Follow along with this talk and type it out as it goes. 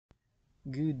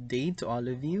Good day to all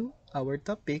of you. Our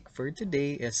topic for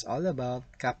today is all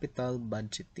about capital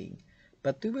budgeting,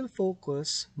 but we will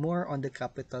focus more on the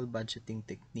capital budgeting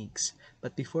techniques.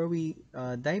 But before we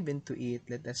dive into it,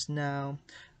 let us now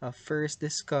first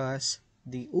discuss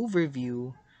the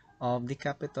overview of the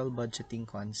capital budgeting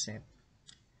concept.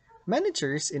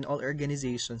 Managers in all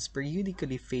organizations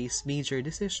periodically face major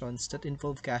decisions that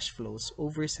involve cash flows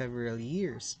over several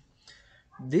years.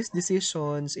 These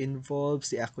decisions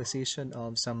involves the acquisition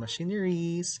of some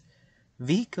machineries,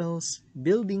 vehicles,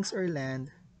 buildings, or land,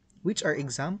 which are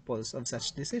examples of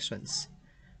such decisions.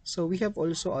 So we have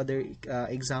also other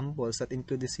examples that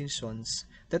include decisions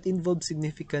that involve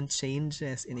significant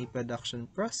changes in a production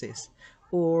process,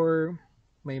 or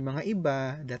may mga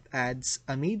iba that adds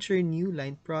a major new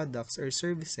line products or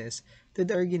services to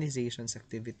the organization's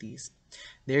activities.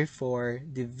 Therefore,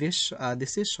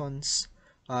 decisions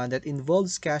that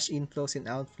involves cash inflows and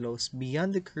outflows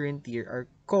beyond the current year are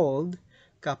called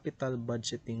capital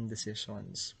budgeting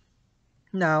decisions.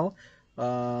 Now,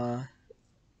 uh,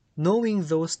 knowing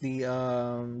those the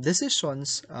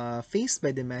decisions faced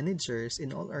by the managers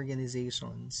in all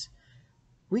organizations,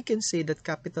 we can say that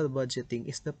capital budgeting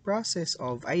is the process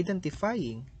of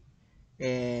identifying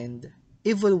and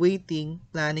evaluating,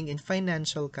 planning, and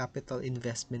financial capital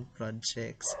investment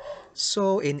projects.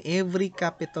 So, in every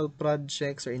capital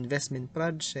projects or investment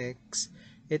projects,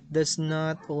 it does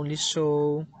not only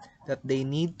show that they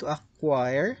need to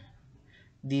acquire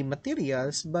the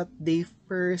materials, but they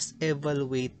first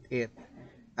evaluate it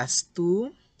as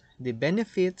to the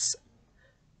benefits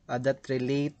that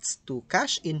relates to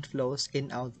cash inflows and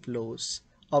outflows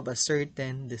of a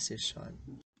certain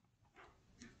decision.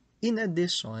 In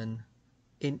addition,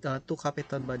 to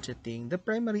capital budgeting, the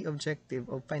primary objective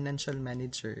of financial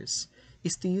managers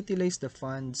is to utilize the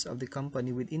funds of the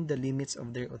company within the limits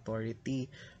of their authority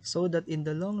so that in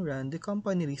the long run, the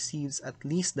company receives at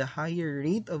least the higher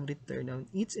rate of return on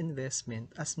its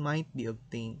investment as might be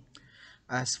obtained.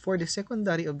 As for the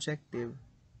secondary objective,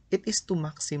 it is to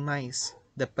maximize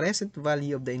the present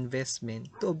value of the investment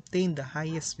to obtain the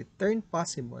highest return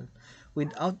possible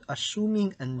without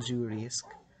assuming undue risk.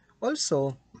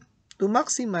 Also, to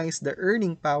maximize the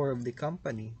earning power of the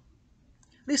company,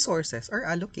 resources are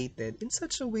allocated in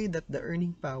such a way that the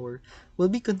earning power will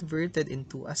be converted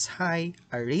into as high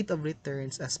a rate of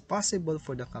returns as possible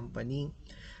for the company.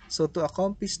 So to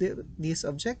accomplish these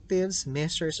objectives,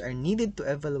 measures are needed to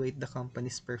evaluate the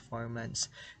company's performance.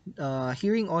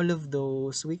 Hearing all of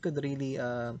those, we could really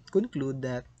conclude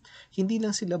that hindi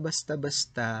lang sila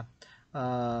basta-basta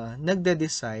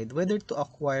nagde-decide whether to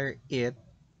acquire it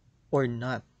or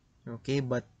not. Okay,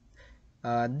 but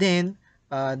then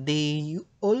they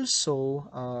also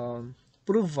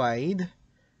provide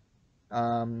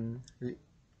um,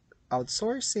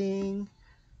 outsourcing,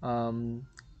 um,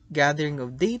 gathering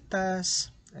of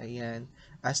datas, ayan,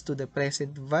 as to the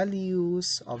present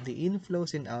values of the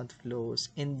inflows and outflows,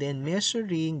 and then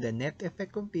measuring the net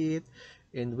effect of it,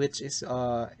 and which is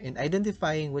and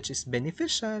identifying which is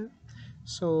beneficial.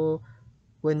 So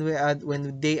when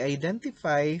they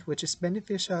identify which is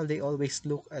beneficial, they always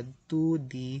look at to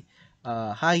the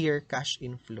higher cash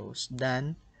inflows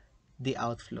than the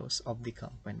outflows of the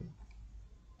company.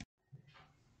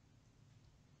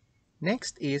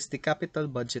 Next is the capital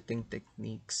budgeting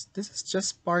techniques. This is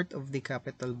just part of the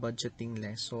capital budgeting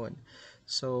lesson.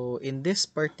 So in this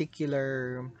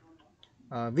particular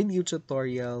video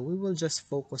tutorial, we will just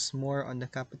focus more on the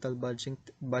capital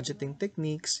budgeting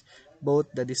techniques, both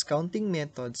the discounting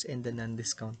methods and the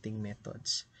non-discounting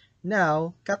methods.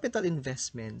 Now, capital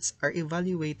investments are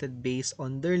evaluated based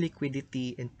on their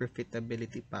liquidity and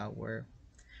profitability power.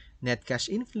 Net cash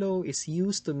inflow is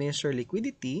used to measure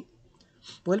liquidity,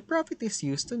 while profit is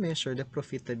used to measure the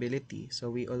profitability. So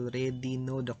we already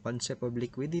know the concept of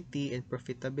liquidity and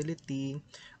profitability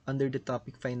under the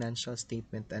topic financial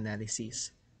statement analysis.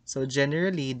 So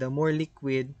generally, the more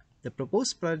liquid the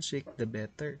proposed project, the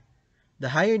better. The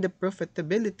higher the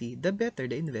profitability, the better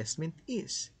the investment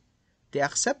is. The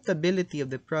acceptability of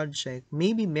the project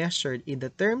may be measured in the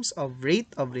terms of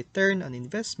rate of return on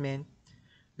investment,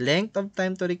 length of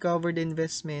time to recover the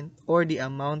investment, or the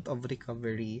amount of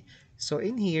recovery. So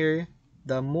in here,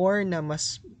 the more na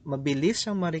mas mabilis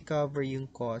siyang ma-recover yung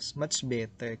cost, much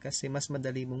better kasi mas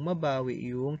madali mong mabawi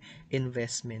yung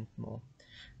investment mo.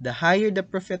 The higher the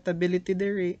profitability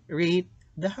rate,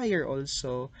 the higher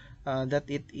also that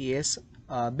it is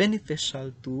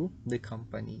beneficial to the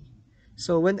company.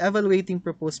 So when evaluating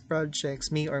proposed projects,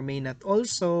 may or may not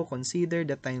also consider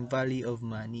the time value of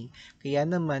money. Kaya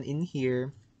naman in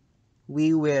here, we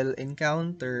will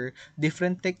encounter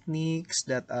different techniques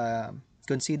that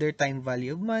consider time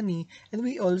value of money, and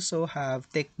we also have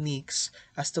techniques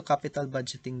as to capital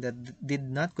budgeting that did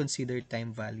not consider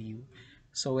time value.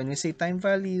 So when we say time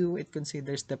value, it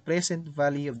considers the present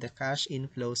value of the cash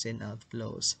inflows and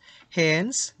outflows.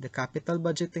 Hence, the capital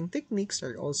budgeting techniques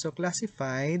are also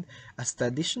classified as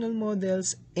traditional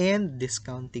models and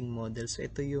discounting models. So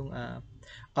ito yung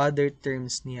other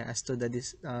terms niya as to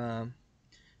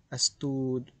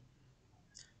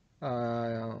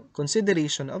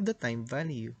consideration of the time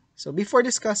value. So before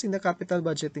discussing the capital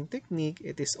budgeting technique,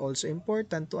 it is also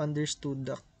important to understand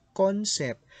the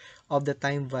concept of the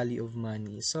time value of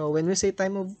money. So when we say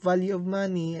time of value of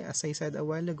money, as I said a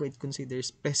while ago, it considers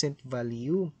present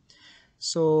value.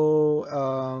 So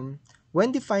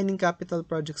when defining capital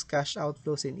projects cash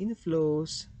outflows and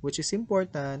inflows, which is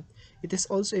important, it is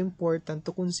also important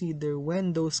to consider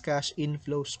when those cash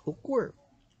inflows occur.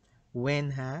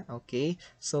 When, ha? Okay.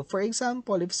 So, for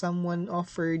example, if someone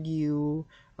offered you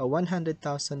 100,000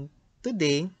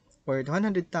 today or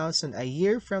 100,000 a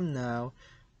year from now,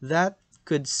 that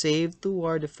could save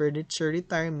toward the furniture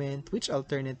retirement, which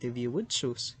alternative you would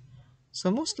choose? So,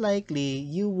 most likely,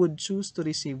 you would choose to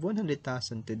receive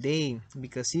 100,000 today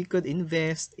because you could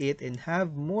invest it and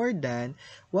have more than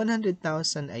 100,000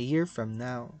 a year from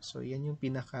now. So, yan yung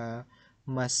pinaka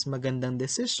mas magandang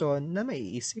desisyon na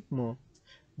maiisip mo.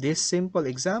 This simple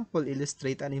example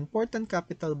illustrates an important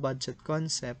capital budget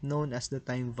concept known as the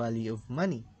time value of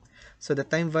money. So the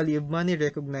time value of money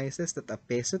recognizes that a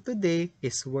peso today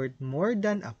is worth more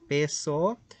than a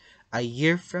peso a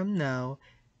year from now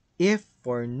if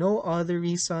for no other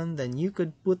reason than you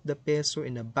could put the peso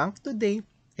in a bank today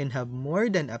and have more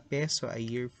than a peso a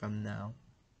year from now.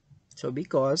 So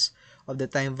because of the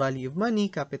time value of money,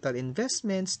 capital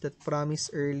investments that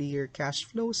promise earlier cash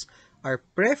flows are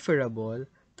preferable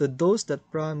to those that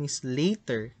promise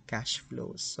later cash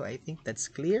flows. So I think that's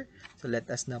clear. So let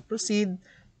us now proceed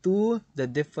to the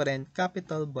different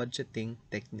capital budgeting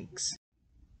techniques.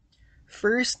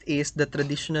 First is the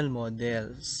traditional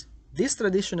models. These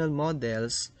traditional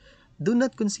models do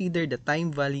not consider the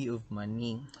time value of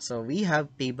money. So we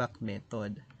have payback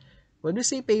method. When we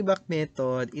say payback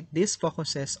method, this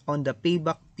focuses on the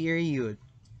payback period.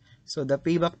 So the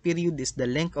payback period is the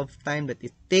length of time that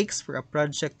it takes for a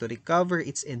project to recover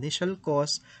its initial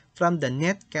cost from the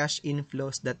net cash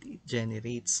inflows that it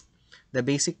generates. The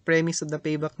basic premise of the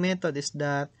payback method is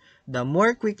that the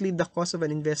more quickly the cost of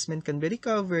an investment can be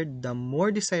recovered, the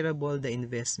more desirable the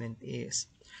investment is.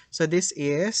 So this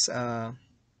is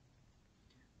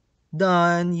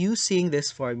done using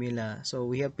this formula. So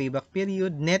we have payback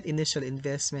period, net initial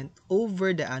investment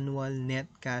over the annual net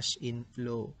cash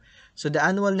inflow. So the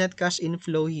annual net cash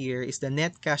inflow here is the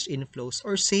net cash inflows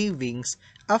or savings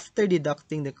after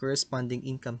deducting the corresponding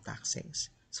income taxes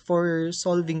for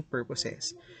solving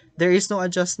purposes. There is no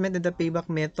adjustment in the payback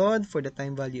method for the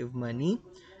time value of money.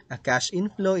 A cash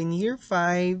inflow in year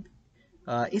 5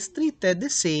 is treated the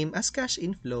same as cash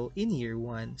inflow in year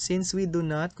 1 since we do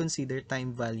not consider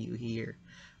time value here.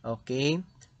 Okay?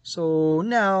 So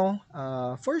now,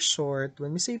 for short,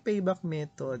 when we say payback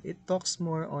method, it talks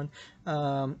more on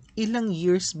ilang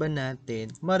years ba natin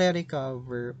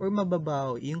mare-recover or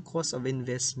mababaw yung cost of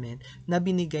investment na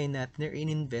binigay natin or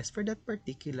in-invest for that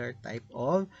particular type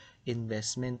of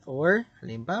investment or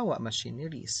halimbawa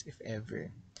machineries if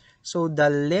ever. So, the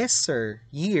lesser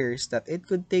years that it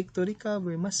could take to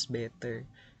recover, mas better.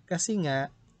 Kasi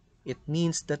nga, it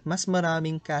means that mas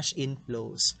maraming cash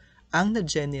inflows ang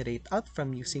na-generate out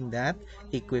from using that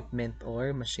equipment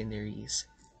or machineries.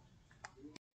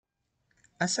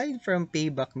 Aside from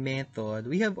payback method,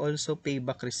 we have also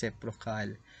payback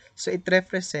reciprocal. So it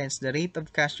represents the rate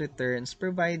of cash returns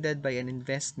provided by an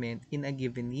investment in a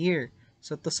given year.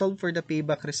 So to solve for the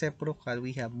payback reciprocal,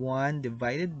 we have 1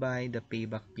 divided by the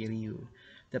payback period.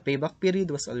 The payback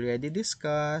period was already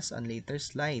discussed on later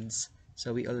slides.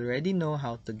 So we already know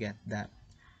how to get that.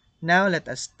 Now, let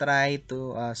us try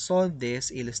to solve this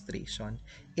illustration.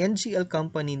 NGL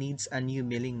company needs a new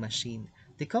milling machine.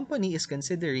 The company is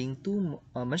considering two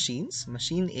machines,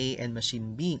 machine A and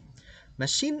machine B.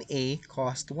 Machine A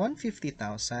cost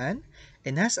 150,000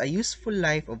 and has a useful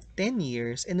life of 10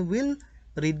 years and will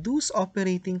reduce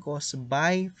operating costs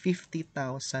by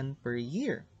 50,000 per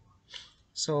year.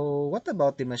 So, what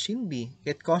about the machine B?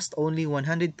 It costs only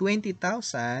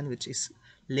 120,000, which is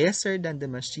lesser than the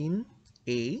machine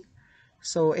A.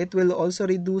 So, it will also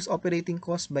reduce operating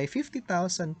costs by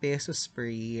 50,000 pesos per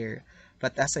year.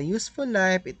 But as a useful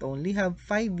life, it only have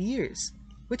 5 years.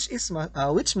 Which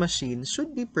machine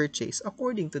should be purchased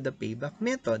according to the payback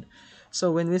method?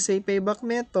 So, when we say payback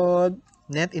method,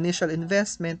 net initial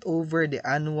investment over the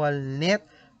annual net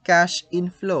cash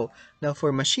inflow. Now,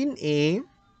 for machine A,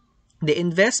 the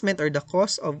investment or the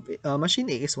cost of machine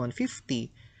A is 150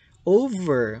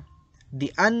 over the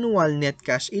annual net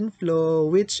cash inflow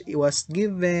which was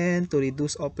given to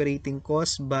reduce operating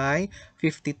costs by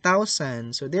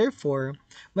 50,000. So therefore,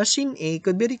 machine A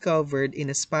could be recovered in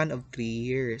a span of 3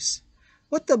 years.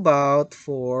 What about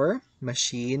for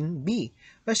machine B?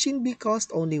 Machine B cost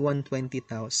only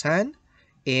 120,000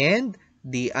 and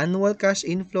the annual cash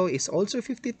inflow is also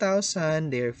 50,000.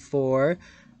 Therefore,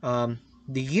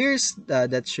 the years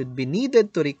that should be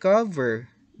needed to recover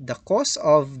the cost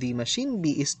of the machine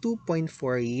B is 2.4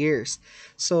 years.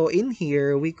 So, in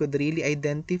here, we could really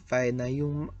identify na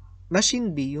yung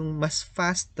machine B yung mas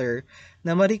faster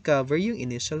na ma-recover yung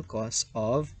initial cost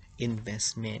of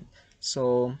investment.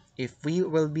 So, if we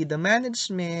will be the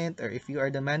management or if you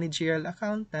are the managerial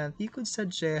accountant, you could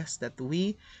suggest that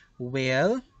we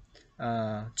will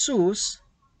choose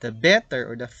the better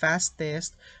or the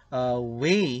fastest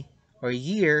way or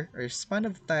year or span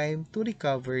of time to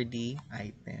recover the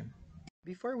item.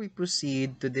 Before we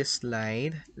proceed to this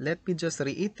slide, let me just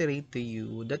reiterate to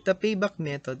you that the payback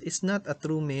method is not a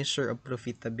true measure of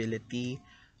profitability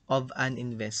of an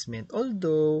investment.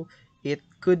 Although it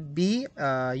could be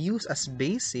used as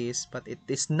basis, but it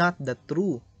is not the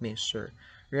true measure.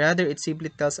 Rather, it simply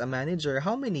tells a manager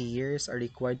how many years are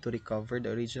required to recover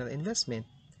the original investment.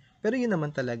 Pero yun naman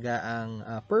talaga ang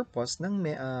purpose ng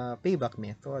payback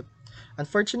method.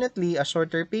 Unfortunately, a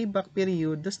shorter payback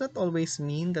period does not always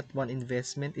mean that one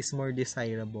investment is more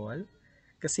desirable.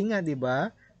 Kasi nga, di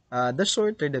ba, the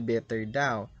shorter the better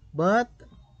daw. But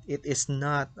it is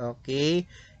not, okay,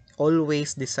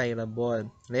 always desirable.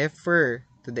 Refer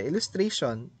to the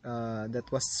illustration that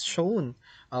was shown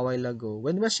a while ago.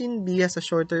 When machine B has a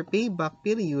shorter payback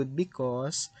period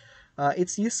because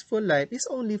its useful life is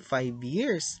only 5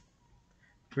 years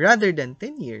rather than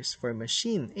 10 years for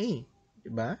machine A,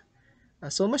 diba?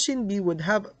 So machine B would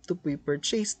have to be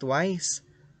purchased twice,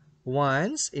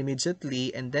 once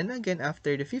immediately and then again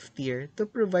after the 5th year to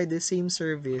provide the same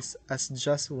service as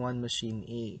just one machine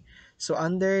A. So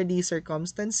under these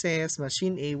circumstances,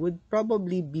 machine A would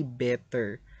probably be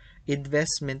better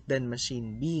investment than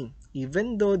machine B,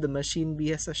 even though the machine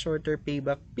B has a shorter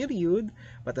payback period,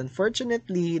 but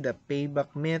unfortunately, the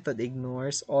payback method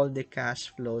ignores all the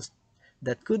cash flows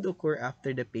that could occur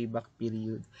after the payback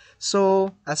period.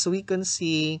 So, as we can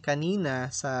see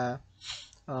kanina sa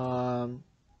um,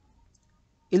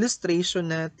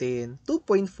 illustration natin,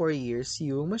 2.4 years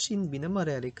yung machine B na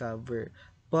mare-recover.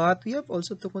 But we have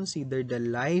also to consider the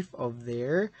life of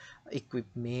their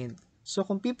equipment. So,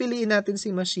 kung pipiliin natin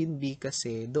si machine B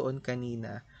kasi doon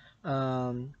kanina,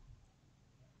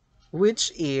 which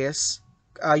is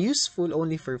useful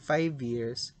only for 5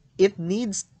 years, it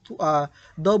needs to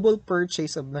double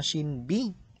purchase of machine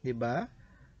B, 'di ba?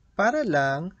 Para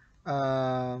lang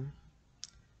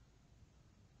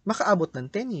makaabot ng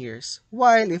 10 years.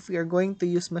 While if we are going to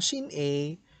use machine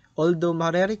A, although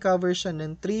mare-recover siya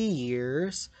ng 3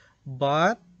 years,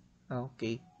 but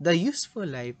okay, the useful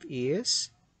life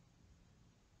is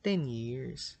 10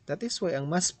 years. That is why ang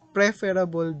mas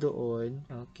preferable doon,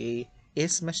 okay,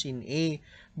 is machine A.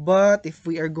 But if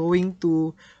we are going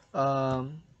to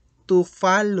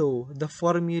follow the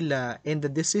formula and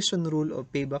the decision rule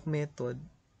of payback method,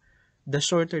 the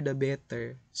shorter the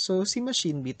better. So si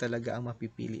machine B talaga ang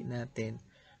mapipili natin.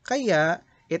 Kaya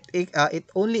it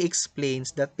only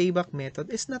explains that payback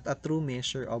method is not a true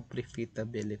measure of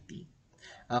profitability.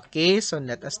 Okay, so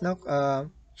let us now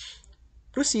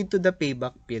proceed to the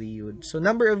payback period. So,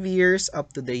 number of years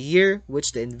up to the year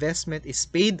which the investment is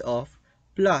paid off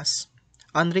plus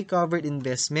unrecovered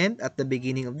investment at the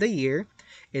beginning of the year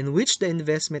in which the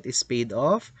investment is paid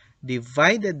off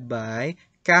divided by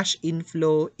cash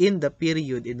inflow in the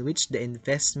period in which the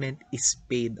investment is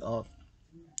paid off.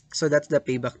 So, that's the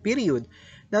payback period.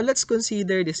 Now, let's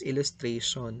consider this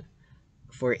illustration.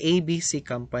 For ABC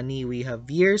company, we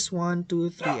have years 1,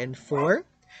 2, 3, and 4.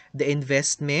 The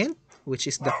investment, which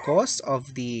is the cost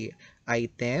of the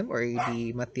item or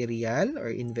the material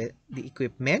or the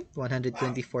equipment,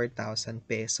 124,000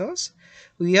 pesos.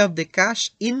 We have the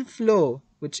cash inflow,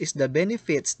 which is the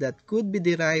benefits that could be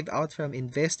derived out from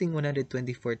investing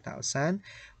 124,000.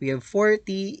 We have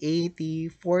 40, 80,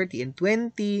 40, and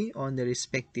 20 on the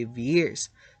respective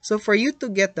years. So, for you to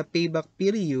get the payback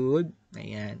period,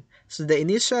 ayan. So, the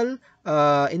initial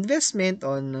investment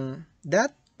on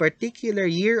that particular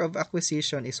year of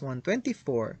acquisition is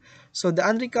 124. So, the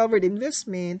unrecovered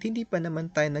investment, hindi pa naman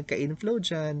tayo nagka-inflow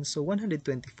dyan. So,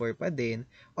 124 pa din.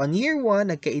 On year 1,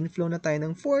 nagka-inflow na tayo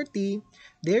ng 40.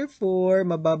 Therefore,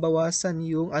 mababawasan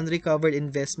yung unrecovered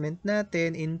investment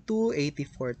natin into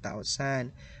 84,000.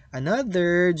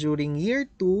 Another, during year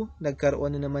 2,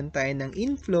 nagkaroon na naman tayo ng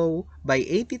inflow by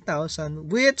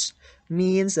 80,000, which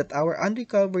means that our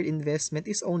unrecovered investment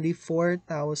is only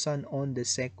 4,000 on the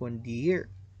second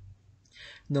year.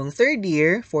 Noong third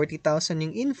year, 40,000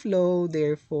 yung inflow,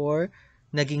 therefore,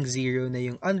 naging zero na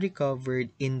yung unrecovered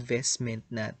investment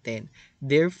natin.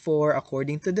 Therefore,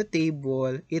 according to the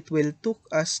table, it will took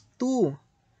us to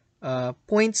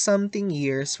point something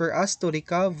years for us to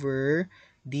recover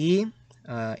the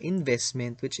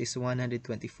investment, which is 124,000.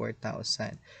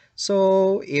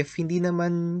 So, if hindi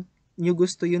naman nyo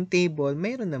gusto yung table,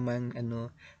 mayroon naman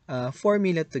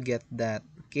formula to get that.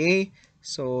 Okay?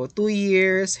 So, 2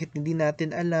 years, hindi natin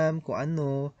alam kung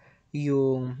ano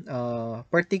yung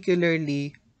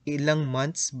particularly ilang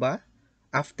months ba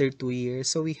after 2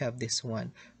 years. So, we have this one.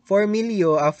 4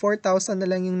 million, 4,000 na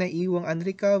lang yung naiwang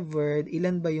unrecovered.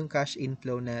 Ilan ba yung cash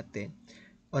inflow natin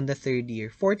on the third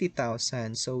year?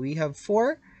 40,000. So, we have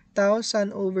 4,000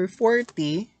 over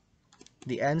 40.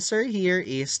 The answer here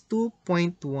is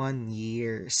 2.1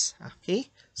 years. Okay?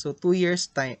 So, 2 years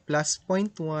time plus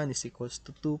 0.1 is equals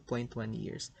to 2.1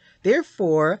 years.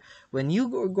 Therefore, when you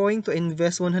are going to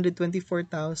invest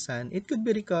 124,000, it could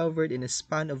be recovered in a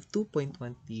span of 2.1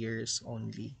 years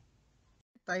only.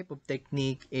 Type of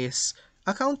technique is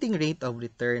accounting rate of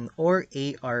return or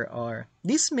ARR.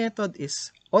 This method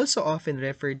is also often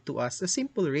referred to as a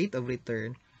simple rate of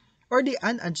return or the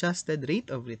unadjusted rate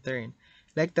of return.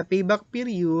 Like the payback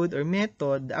period or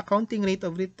method, the accounting rate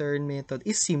of return method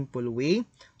is simple way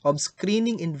of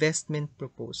screening investment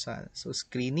proposal. So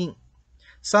screening.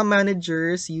 Some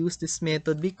managers use this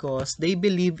method because they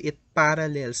believe it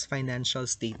parallels financial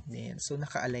statements. So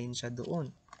naka-align siya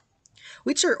doon,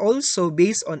 which are also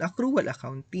based on accrual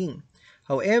accounting.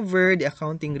 However, the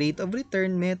accounting rate of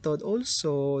return method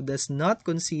also does not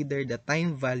consider the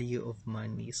time value of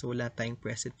money. So, wala tayong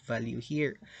present value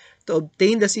here. To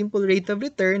obtain the simple rate of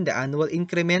return, the annual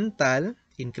incremental,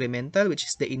 which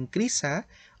is the increase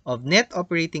of net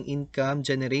operating income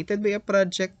generated by a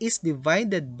project is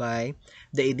divided by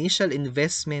the initial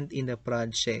investment in the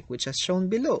project, which is shown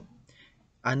below.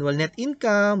 Annual net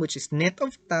income, which is net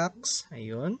of tax,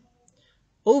 ayun,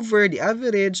 over the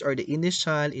average or the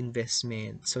initial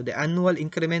investment. So, the annual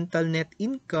incremental net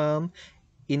income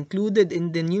included in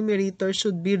the numerator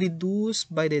should be reduced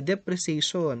by the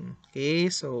depreciation. Okay?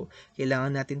 So,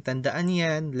 kailangan natin tandaan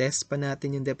yan. Less pa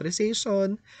natin yung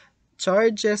depreciation,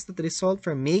 charges that result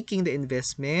from making the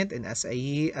investment, and as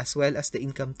well as the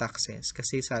income taxes.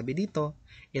 Kasi sabi dito,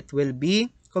 it will be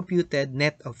computed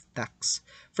net of tax.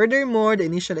 Furthermore, the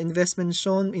initial investment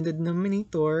shown in the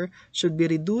denominator should be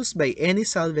reduced by any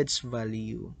salvage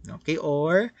value, okay,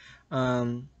 or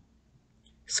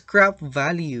scrap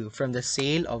value from the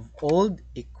sale of old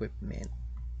equipment.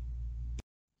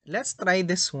 Let's try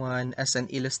this one as an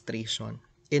illustration.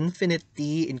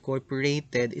 Infinity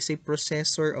Incorporated is a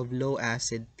processor of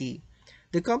low-acid tea.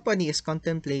 The company is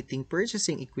contemplating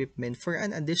purchasing equipment for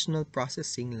an additional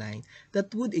processing line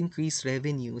that would increase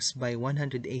revenues by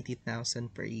 180,000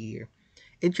 per year.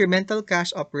 Incremental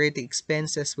cash operating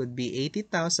expenses would be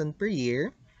 80,000 per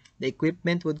year. The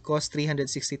equipment would cost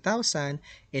 360,000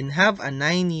 and have a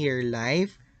 9-year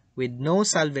life with no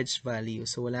salvage value.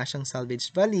 So, wala siyang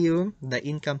salvage value. The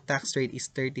income tax rate is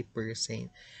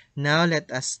 30%. Now, let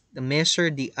us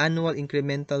measure the annual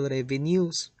incremental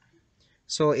revenues.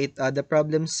 So, the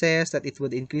problem says that it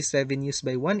would increase revenues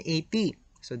by 180.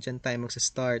 So, dyan tayo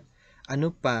magsa-start.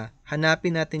 Ano pa?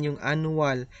 Hanapin natin yung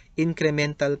annual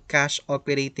incremental cash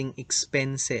operating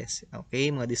expenses.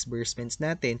 Okay, mga disbursements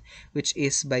natin, which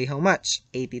is by how much?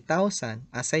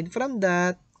 80,000. Aside from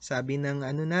that, sabi ng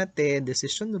natin,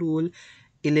 decision rule,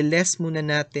 ililess muna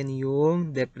natin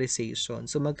yung depreciation.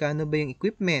 So, magkano ba yung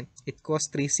equipment? It costs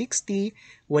 360,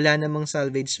 wala namang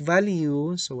salvage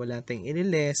value, so wala tayong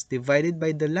ililess, divided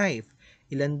by the life.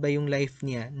 Ilan ba yung life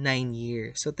niya? 9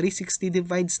 years. So, 360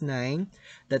 divides 9,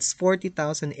 that's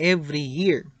 40,000 every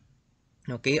year,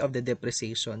 okay, of the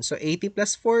depreciation. So, 80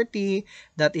 plus 40,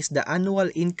 that is the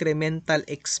annual incremental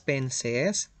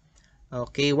expenses.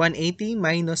 Okay, 180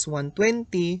 minus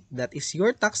 120, that is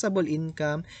your taxable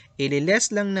income.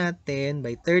 Ililess lang natin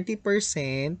by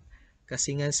 30%,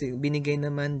 kasi nga binigay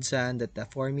naman dyan that the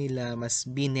formula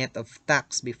must be net of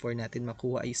tax before natin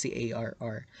makuha yung si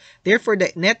ARR. Therefore,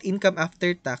 the net income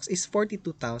after tax is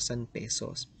 42,000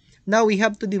 pesos. Now, we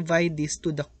have to divide this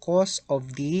to the cost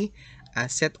of the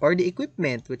asset or the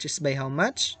equipment, which is by how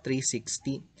much?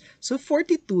 360. So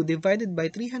 42 divided by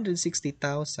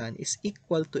 360,000 is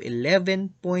equal to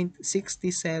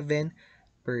 11.67%.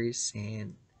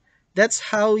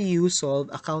 That's how you solve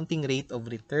accounting rate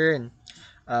of return.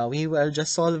 We were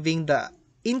just solving the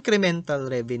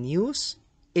incremental revenues.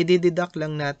 I-deduct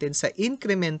lang natin sa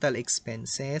incremental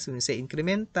expenses. When we say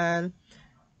incremental,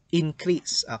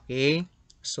 increase. Okay?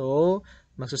 So,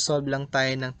 magsosolve lang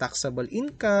tayo ng taxable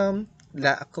income.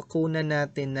 Kukunan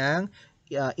natin ng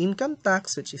income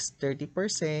tax, which is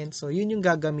 30%. So, yun yung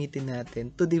gagamitin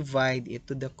natin to divide it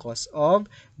to the cost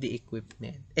of the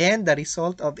equipment. And the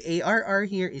result of ARR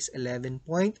here is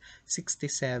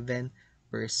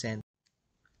 11.67%.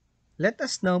 Let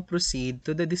us now proceed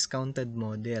to the discounted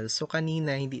model. So,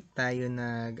 kanina hindi tayo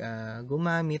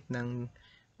gumamit ng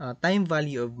time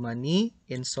value of money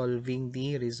in solving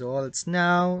the results.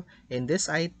 Now, in this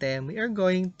item, we are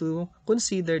going to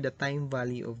consider the time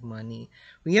value of money.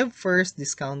 We have first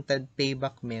discounted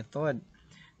payback method.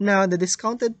 Now, the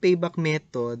discounted payback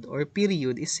method or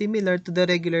period is similar to the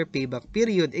regular payback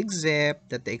period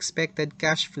except that the expected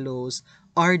cash flows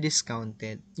are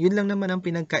discounted. Yun lang naman ang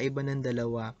pinagkaiba ng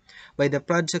dalawa by the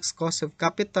project's cost of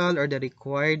capital or the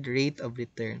required rate of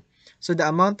return. So, the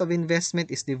amount of investment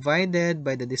is divided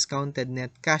by the discounted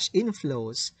net cash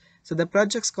inflows. So, the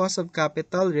project's cost of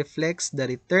capital reflects the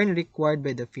return required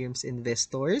by the firm's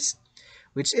investors,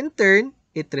 which in turn,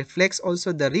 it reflects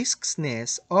also the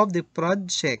riskiness of the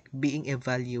project being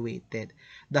evaluated.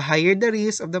 The higher the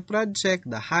risk of the project,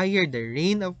 the higher the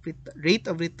rate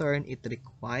of return it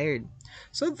required.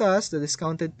 So thus, the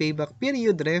discounted payback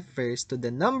period refers to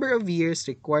the number of years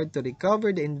required to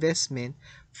recover the investment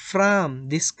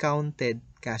from discounted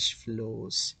cash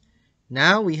flows.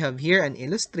 Now, we have here an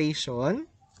illustration.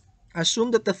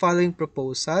 Assume that the following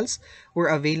proposals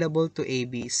were available to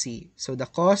ABC. So the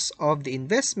cost of the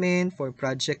investment for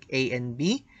project A and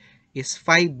B is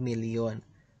 5 million.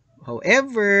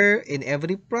 However, in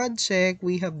every project,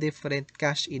 we have different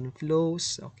cash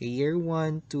inflows. Okay, year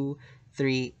 1, 2,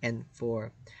 3, and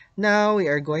 4. Now, we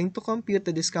are going to compute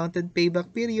the discounted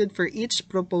payback period for each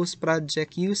proposed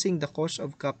project using the cost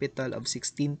of capital of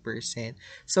 16%.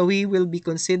 So, we will be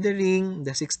considering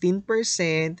the 16%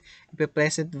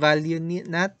 ipe-present value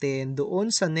natin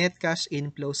doon sa net cash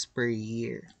inflows per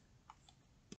year.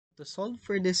 To solve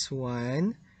for this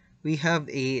one, we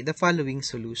have the following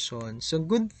solution. So,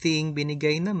 good thing,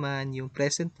 binigay naman yung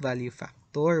present value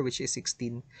factor, which is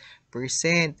 16%.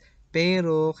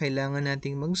 Pero, kailangan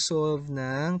nating mag-solve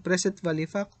ng present value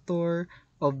factor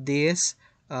of this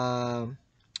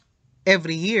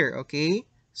every year, okay?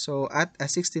 So, at a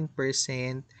 16%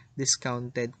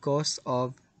 discounted cost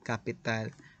of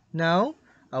capital. Now,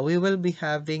 we will be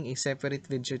having a separate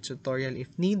video tutorial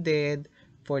if needed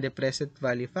for the present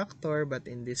value factor, but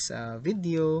in this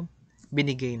video,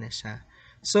 binigay na siya.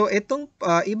 So, itong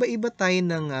iba-iba tayo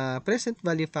ng present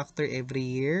value factor every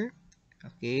year.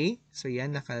 Okay? So,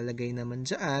 yan, nakalagay naman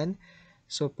dyan.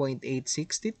 So,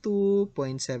 0.862,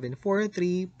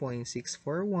 0.743,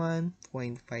 0.641,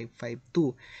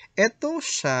 0.552. Ito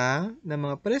siya na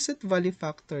mga present value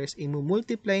factors,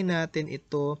 imumultiply natin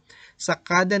ito sa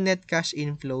kada net cash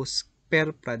inflows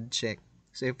per project.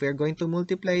 So, if we're going to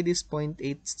multiply this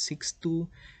 0.862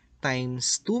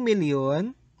 times 2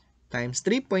 million times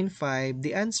 3.5,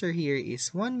 the answer here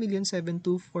is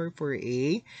 1,724,000 for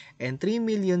A and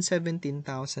 3,017,000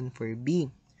 for B.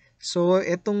 So,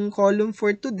 itong column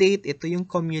for to date, ito yung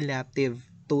cumulative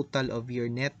total of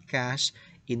your net cash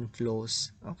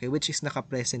inflows, okay, which is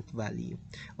naka-present value.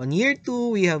 On year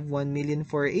 2, we have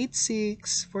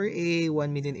 1,486,000 for A,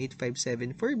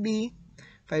 1,857,000 for B,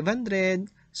 500.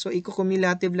 So,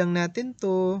 i-cumulative lang natin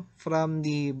to from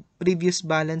the previous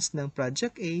balance ng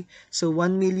project A. So,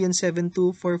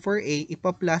 1,724,000 for A,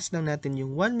 ipa-plus lang natin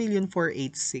yung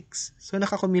 1,486,000. So,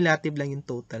 naka-cumulative lang yung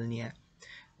total niya.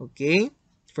 Okay?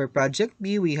 For project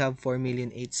B, we have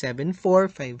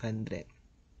 4,874,500.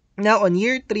 Now, on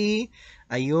year 3,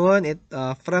 ayun,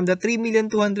 from the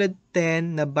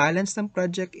 3,210,000 na balance ng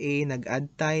project A,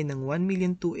 nag-add tayo ng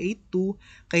 1,282,000,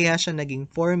 kaya siya naging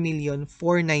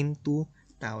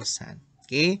 4,492,000.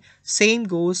 Okay? Same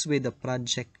goes with the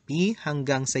project B.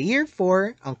 Hanggang sa year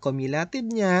 4, ang cumulative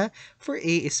niya for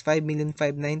A is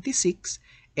 5,596,000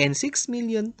 and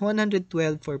 6,112,000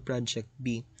 for project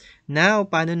B. Now,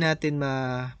 paano natin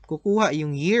makukuha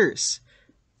yung years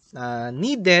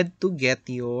needed to get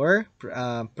your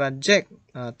project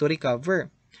to recover?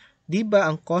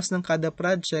 Diba, ang cost ng kada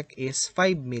project is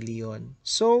 5 million.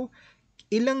 So,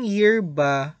 ilang year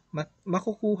ba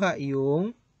makukuha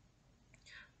yung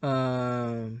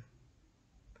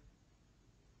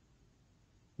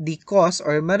the cost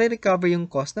or marirecover yung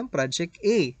cost ng project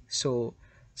A. So,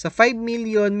 sa 5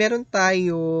 million, meron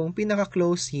tayong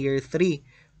pinaka-close year 3,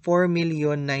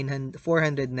 4,492.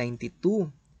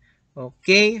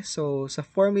 Okay, so sa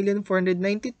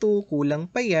 4,492, kulang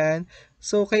pa yan.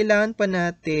 So, kailangan pa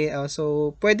natin,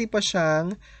 so pwede pa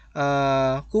siyang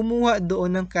kumuha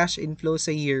doon ng cash inflow sa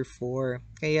year 4.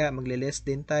 Kaya, magle-less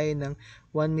din tayo ng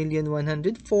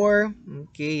 1,104.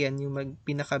 Okay, yan yung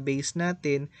pinaka-base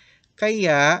natin.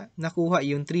 Kaya, nakuha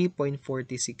yung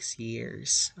 3.46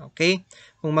 years. Okay?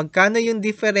 Kung magkano yung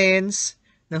difference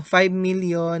ng 5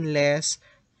 million less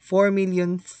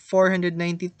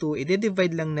 4,492,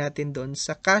 i-divide lang natin doon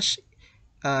sa cash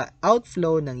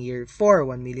outflow ng year 4,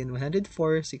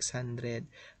 1,104,600.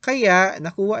 Kaya,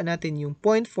 nakuha natin yung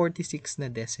 0.46 na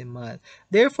decimal.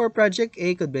 Therefore, Project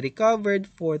A could be recovered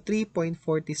for 3.46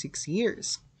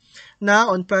 years. Now,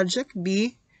 on Project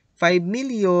B, 5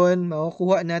 million,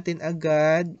 makukuha natin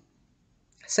agad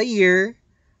sa year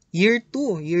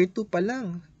 2. Year 2 pa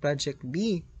lang, Project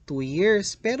B. 2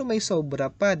 years. Pero may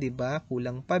sobra pa, di ba?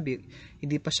 Kulang pa.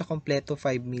 Hindi pa siya kompleto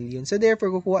 5 million. So,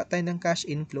 therefore, kukuha tayo ng cash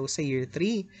inflow sa year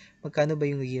 3. Magkano ba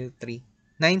yung year 3?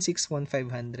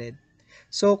 961,500.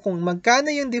 So, kung magkano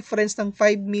yung difference ng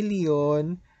 5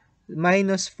 million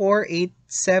minus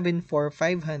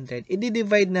 4,874,500,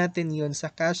 i-divide natin yon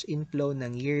sa cash inflow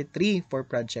ng year 3 for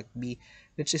Project B,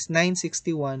 which is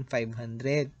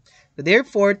 961,500. So,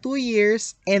 therefore, 2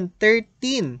 years and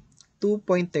 2.13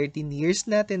 years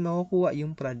natin makukuha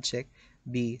yung Project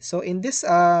B. So, in this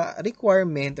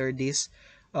requirement or this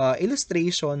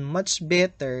illustration, much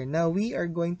better na we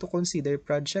are going to consider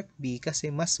Project B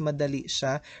kasi mas madali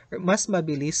siya or mas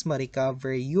mabilis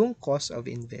ma-recover yung cost of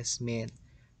investment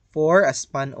for a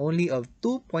span only of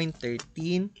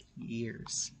 2.13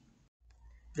 years.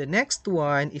 The next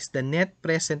one is the net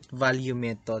present value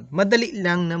method. Madali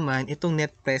lang naman itong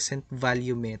net present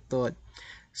value method.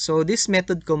 So, this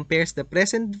method compares the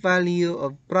present value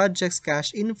of project's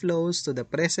cash inflows to the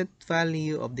present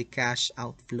value of the cash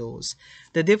outflows.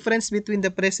 The difference between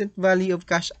the present value of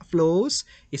cash flows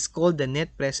is called the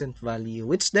net present value,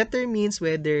 which determines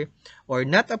whether or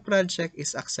not a project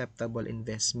is acceptable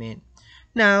investment.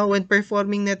 Now, when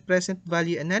performing net present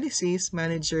value analysis,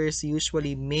 managers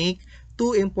usually make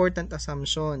two important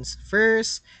assumptions.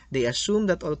 First, they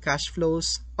assume that all cash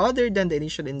flows other than the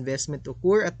initial investment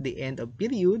occur at the end of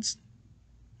periods.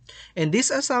 And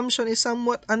this assumption is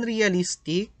somewhat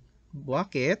unrealistic.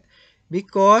 Bakit?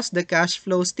 Because the cash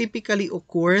flows typically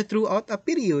occur throughout a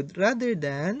period rather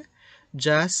than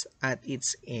just at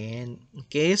its end.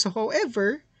 Okay, so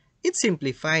however, it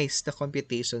simplifies the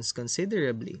computations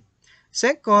considerably.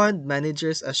 Second,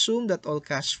 managers assume that all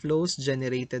cash flows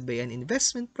generated by an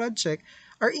investment project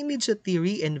are immediately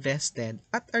reinvested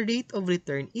at a rate of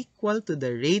return equal to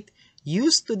the rate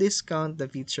used to discount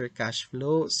the future cash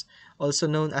flows, also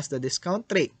known as the discount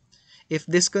rate. If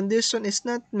this condition is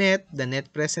not met, the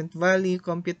net present value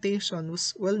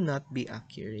computations will not be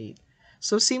accurate.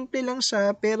 So, simple lang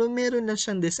siya, pero meron na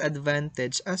siyang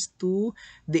disadvantage as to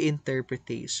the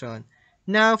interpretation.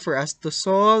 Now, for us to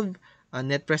solve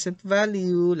net present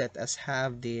value, let us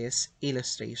have this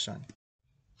illustration.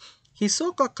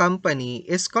 Hisoka Company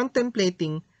is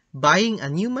contemplating buying a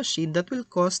new machine that will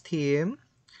cost him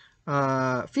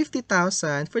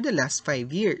 50,000 for the last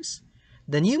 5 years.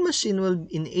 The new machine will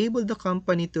enable the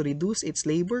company to reduce its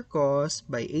labor costs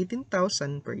by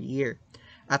 18,000 per year.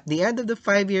 At the end of the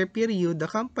 5-year period, the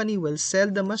company will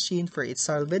sell the machine for its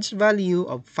salvage value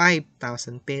of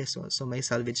 5,000 pesos. So, may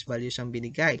salvage value siyang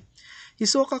binigay.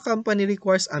 Hisoka Company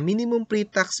requires a minimum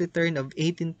pre-tax return of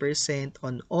 18%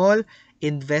 on all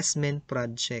investment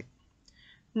project.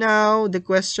 Now, the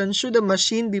question, should a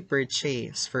machine be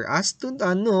purchased? For us to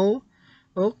know,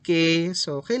 okay,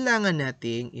 so kailangan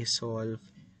nating isolve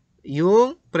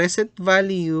yung present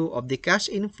value of the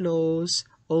cash inflows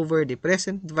over the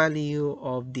present value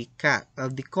of the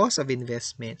cost of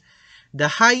investment.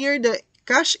 The higher the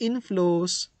cash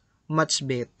inflows, much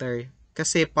better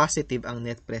kasi positive ang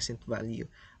net present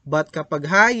value. But kapag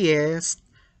highest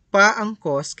pa ang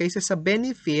cost kaysa sa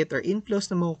benefit or inflows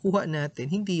na makukuha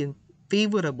natin, hindi yun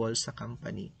favorable sa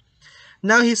company.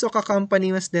 Now, Hisoka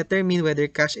Company must determine whether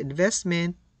cash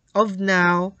investment of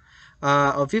now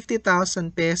of 50,000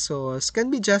 pesos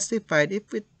can be justified if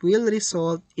it will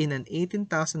result in an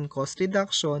 18,000 cost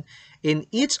reduction in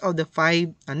each of the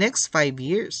next 5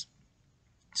 years.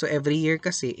 So, every year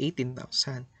kasi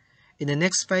 18,000. In the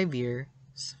next 5 years,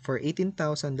 for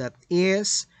 18,000, that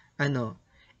is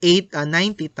 90,000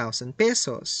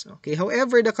 pesos. Okay.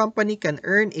 However, the company can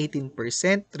earn 18%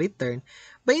 return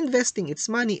by investing its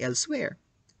money elsewhere.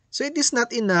 So it is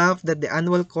not enough that the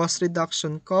annual cost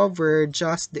reduction cover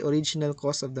just the original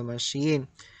cost of the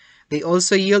machine. They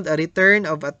also yield a return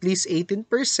of at least 18%,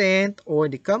 or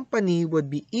the company would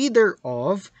be either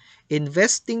of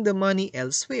investing the money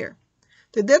elsewhere.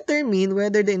 To determine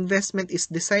whether the investment is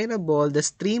desirable, the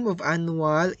stream of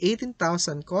annual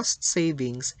 18,000 cost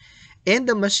savings and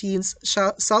the machine's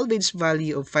salvage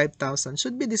value of 5,000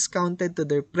 should be discounted to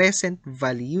their present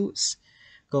values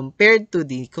compared to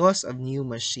the cost of new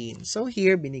machine. So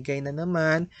here, binigay na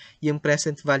naman yung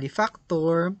present value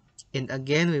factor. And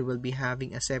again, we will be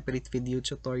having a separate video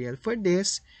tutorial for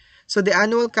this. So the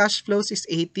annual cash flows is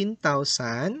 18,000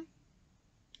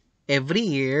 every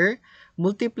year,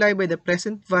 multiplied by the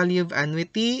present value of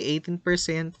annuity,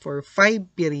 18% for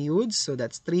 5 periods. So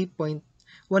that's 3.127,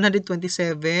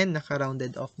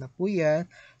 naka-rounded off na po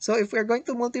yan. So if we're going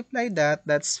to multiply that,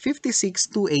 that's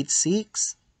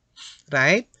 56,286,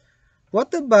 right?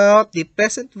 What about the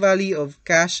present value of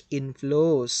cash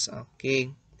inflows?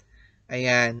 Okay.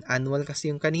 Ayan, annual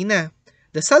kasi yung kanina.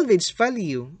 The salvage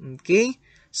value, okay?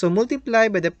 So,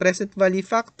 multiply by the present value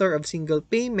factor of single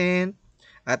payment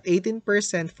at 18%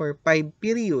 for 5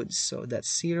 periods. So,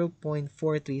 that's 0.437.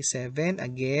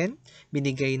 Again,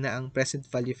 binigay na ang present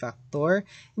value factor.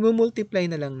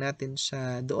 I-multiply na lang natin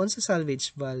siya doon sa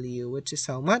salvage value, which is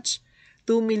how much?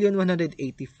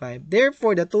 2,185,000.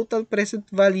 Therefore, the total present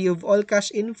value of all cash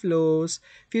inflows,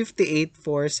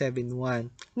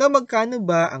 58,471. Now, magkano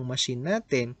ba ang machine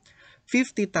natin?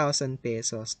 50,000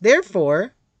 pesos.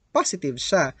 Therefore, positive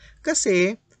siya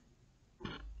kasi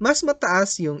mas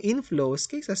mataas yung inflows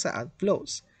kaysa sa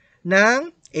outflows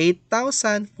ng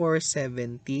 8,471.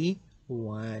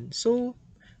 So,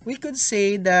 we could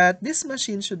say that this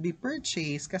machine should be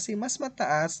purchased kasi mas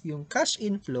mataas yung cash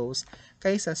inflows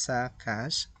kaysa sa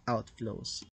cash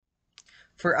outflows.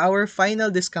 For our final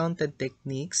discounted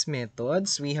techniques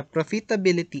methods, we have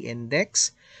profitability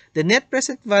index. The net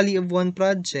present value of one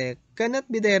project cannot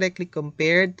be directly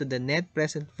compared to the net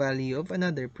present value of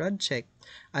another project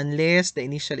unless the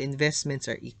initial investments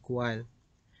are equal.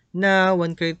 Now,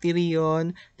 one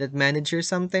criterion that managers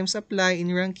sometimes apply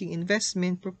in ranking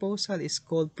investment proposal is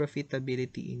called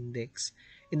profitability index.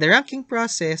 In the ranking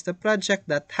process, the project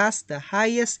that has the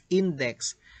highest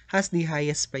index has the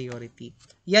highest priority.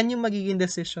 Yan yung magiging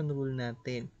decision rule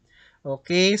natin.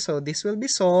 Okay, so this will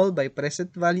be solved by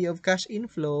present value of cash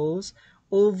inflows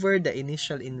over the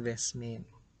initial investment.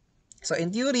 So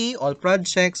in theory, all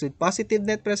projects with positive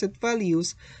net present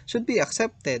values should be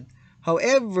accepted.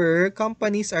 However,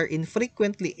 companies are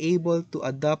infrequently able to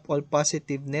adopt all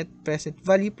positive net present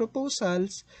value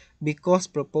proposals because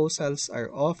proposals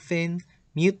are often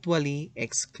mutually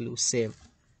exclusive.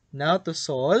 Now to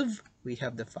solve, we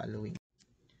have the following.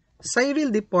 Cyril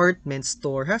Department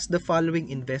Store has the following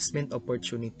investment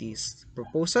opportunities.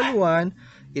 Proposal 1,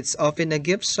 it's often a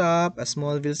gift shop, a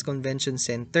Smallville's convention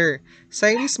center.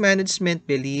 Cyrus management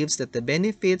believes that the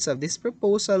benefits of this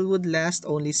proposal would last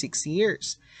only 6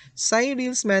 years.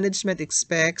 Cyril's management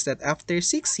expects that after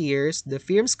 6 years, the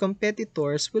firm's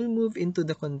competitors will move into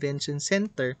the convention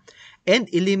center and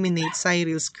eliminate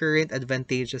Cyril's current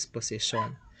advantageous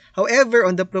position. However,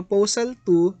 on the proposal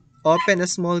 2, open a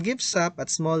small gift shop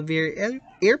at Smallville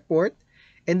Airport,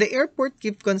 and the airport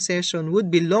gift concession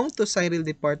would belong to Cyril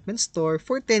Department Store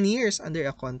for 10 years under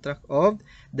a contract of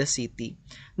the city.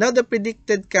 Now, the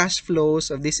predicted cash flows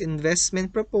of this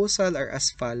investment proposal are as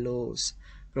follows.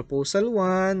 Proposal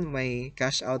 1, may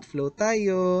cash outflow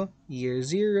tayo, year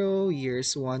 0,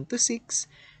 years 1 to 6,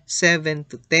 7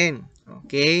 to 10.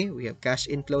 Okay, we have cash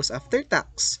inflows after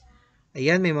tax.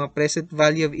 Ayan, may mga present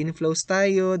value of inflows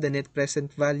tayo, the net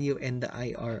present value, and the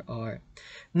IRR.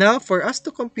 Now, for us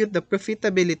to compute the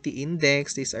profitability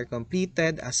index, these are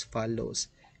completed as follows.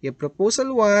 Yung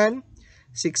proposal 1,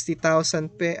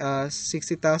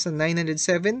 60,970.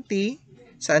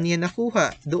 Saan yan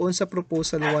nakuha? Doon sa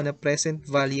proposal 1 na present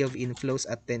value of inflows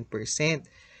at 10%.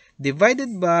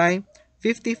 Divided by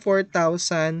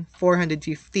 54,450.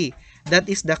 That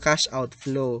is the cash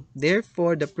outflow.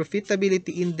 Therefore, the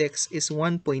profitability index is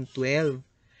 1.12.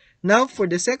 Now, for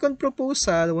the second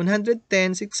proposal,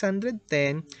 110,610,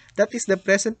 that is the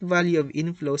present value of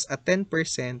inflows at 10%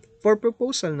 for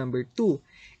proposal number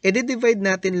 2. I-divide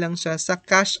natin lang siya sa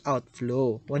cash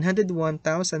outflow,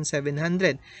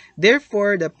 101,700.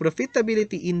 Therefore, the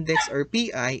profitability index or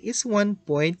PI is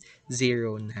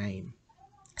 1.09.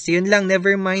 So, yun lang,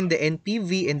 never mind the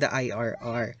NPV and the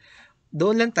IRR.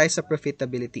 Doon lang tayo sa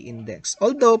profitability index.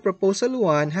 Although Proposal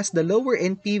 1 has the lower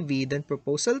NPV than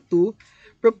Proposal 2,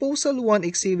 Proposal 1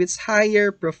 exhibits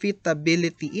higher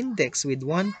profitability index with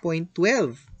 1.12.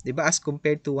 'Di ba? As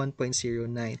compared to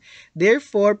 1.09.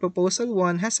 Therefore, Proposal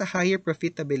 1 has a higher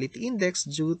profitability index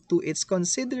due to its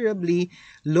considerably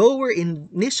lower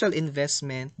initial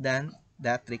investment than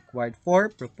that required for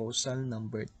Proposal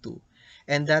number 2.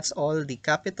 And that's all the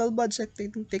capital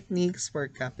budgeting techniques for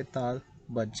capital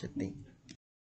budgeting.